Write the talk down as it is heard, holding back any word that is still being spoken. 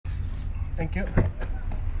Thank you.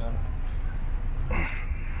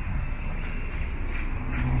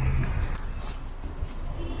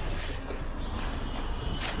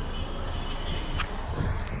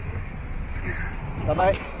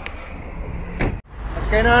 Bye-bye. What's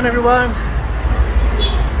going on, everyone?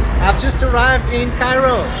 I've just arrived in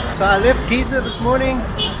Cairo. So I left Giza this morning,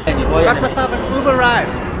 got myself an Uber ride.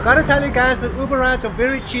 Gotta tell you guys that Uber rides are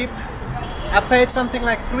very cheap. I paid something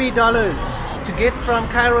like $3 to get from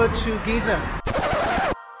Cairo to Giza.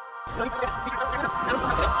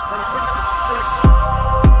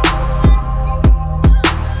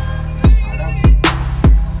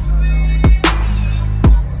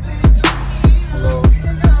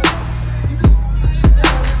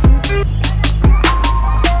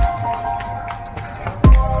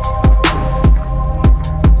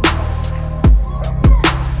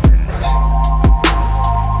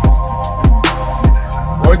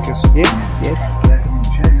 Yes.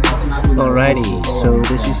 Alrighty, so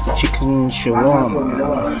this is the chicken shawarma.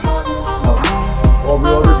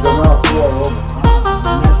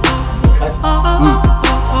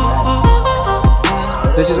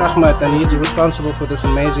 This is Ahmed and he's responsible for this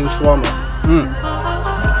amazing shawarma.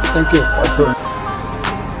 Thank you.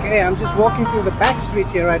 Okay, I'm just walking through the back street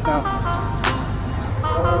here right now.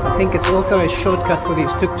 I think it's also a shortcut for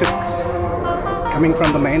these tuk-tuks coming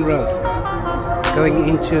from the main road, going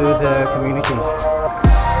into the community.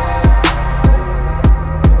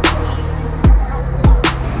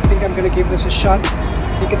 I think I'm gonna give this a shot.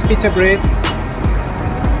 I think it's pita bread.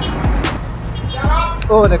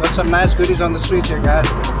 Oh, they got some nice goodies on the street here, guys.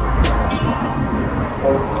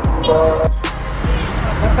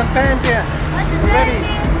 Got some fans here. Already.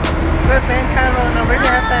 First day in Cairo and I already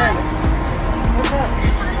have fans. What's up?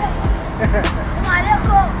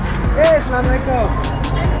 Hey, Assalamu alaikum.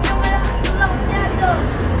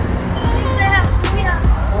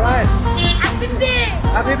 Alright.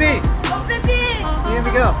 Habibi. Here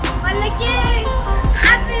we go.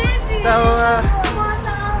 So,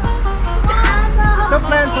 there's no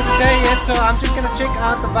plan for today yet, so I'm just gonna check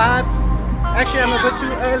out the vibe. Actually, I'm a bit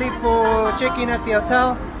too early for checking at the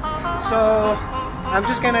hotel, so I'm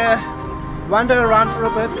just gonna wander around for a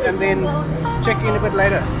bit and then check in a bit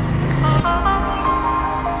later.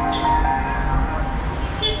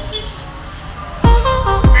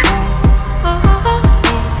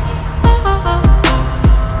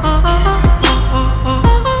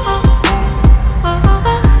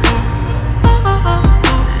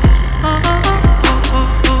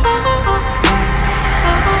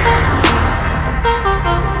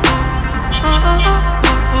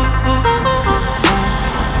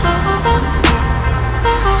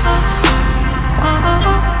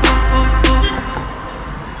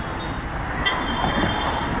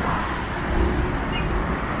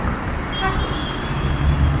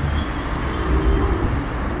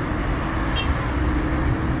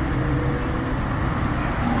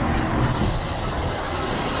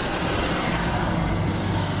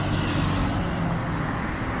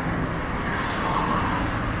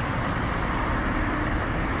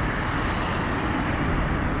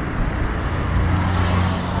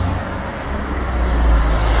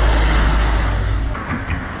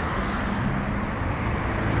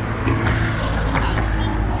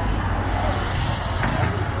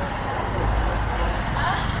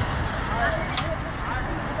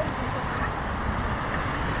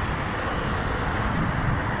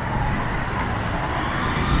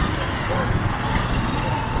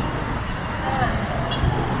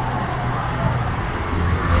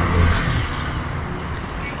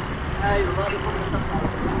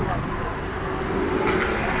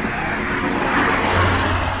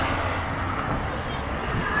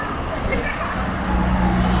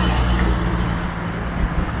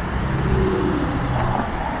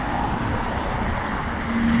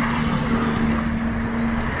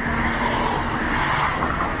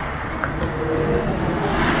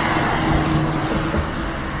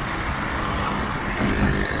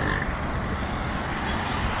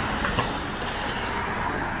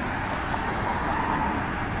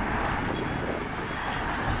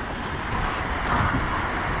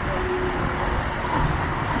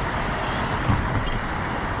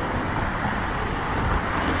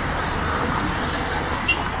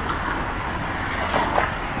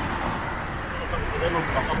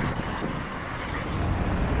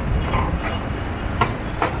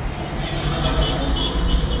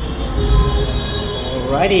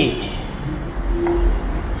 Alrighty.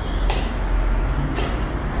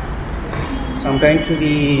 So I'm going to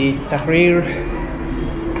the Tahrir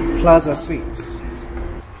Plaza Suites.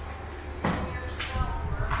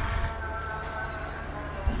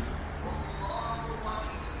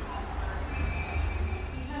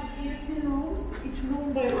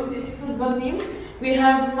 room by one name. We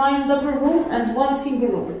have 9 double room and 1 single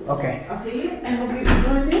room. Okay. Okay, I hope you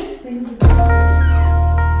enjoyed it. Thank you.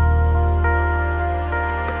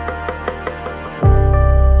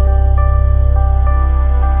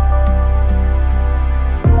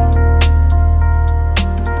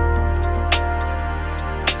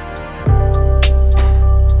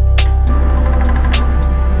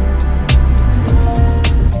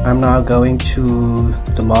 I'm now going to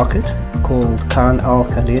the market called Khan Al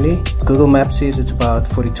Khalili. Google Maps says it's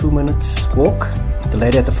about 42 minutes walk. The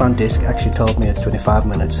lady at the front desk actually told me it's 25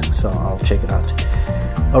 minutes, so I'll check it out.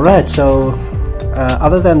 Alright, so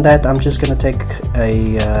other than that, I'm just gonna take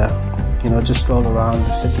a just stroll around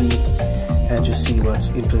the city and just see what's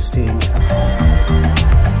interesting.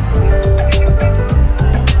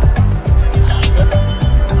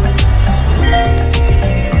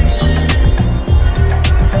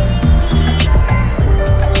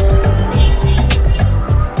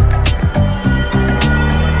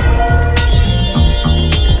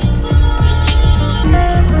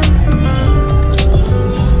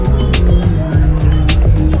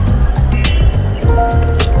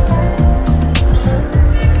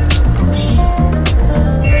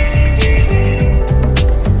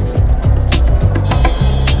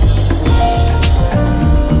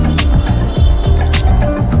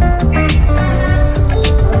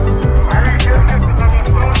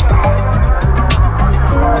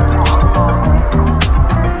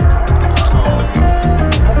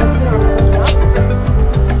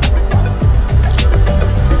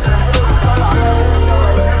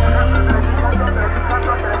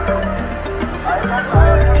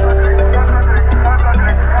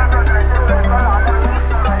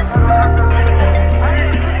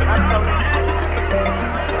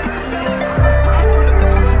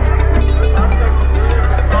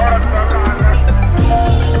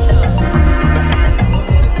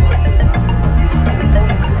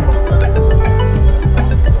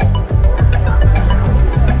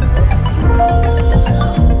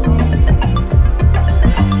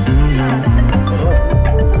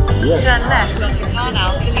 Turn left onto Khan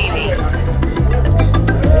Al Khalili.